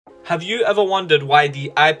Have you ever wondered why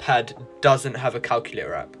the iPad doesn't have a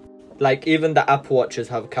calculator app? Like, even the Apple Watches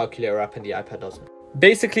have a calculator app and the iPad doesn't.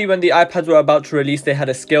 Basically, when the iPads were about to release, they had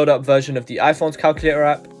a scaled up version of the iPhone's calculator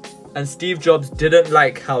app, and Steve Jobs didn't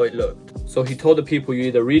like how it looked. So he told the people, you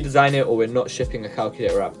either redesign it or we're not shipping a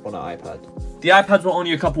calculator app on an iPad. The iPads were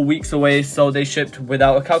only a couple weeks away, so they shipped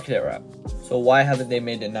without a calculator app. So why haven't they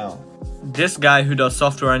made it now? This guy who does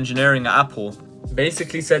software engineering at Apple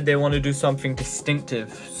basically said they want to do something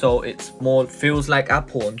distinctive, so it's more feels like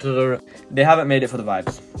Apple. They haven't made it for the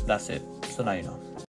vibes. That's it. So now you know.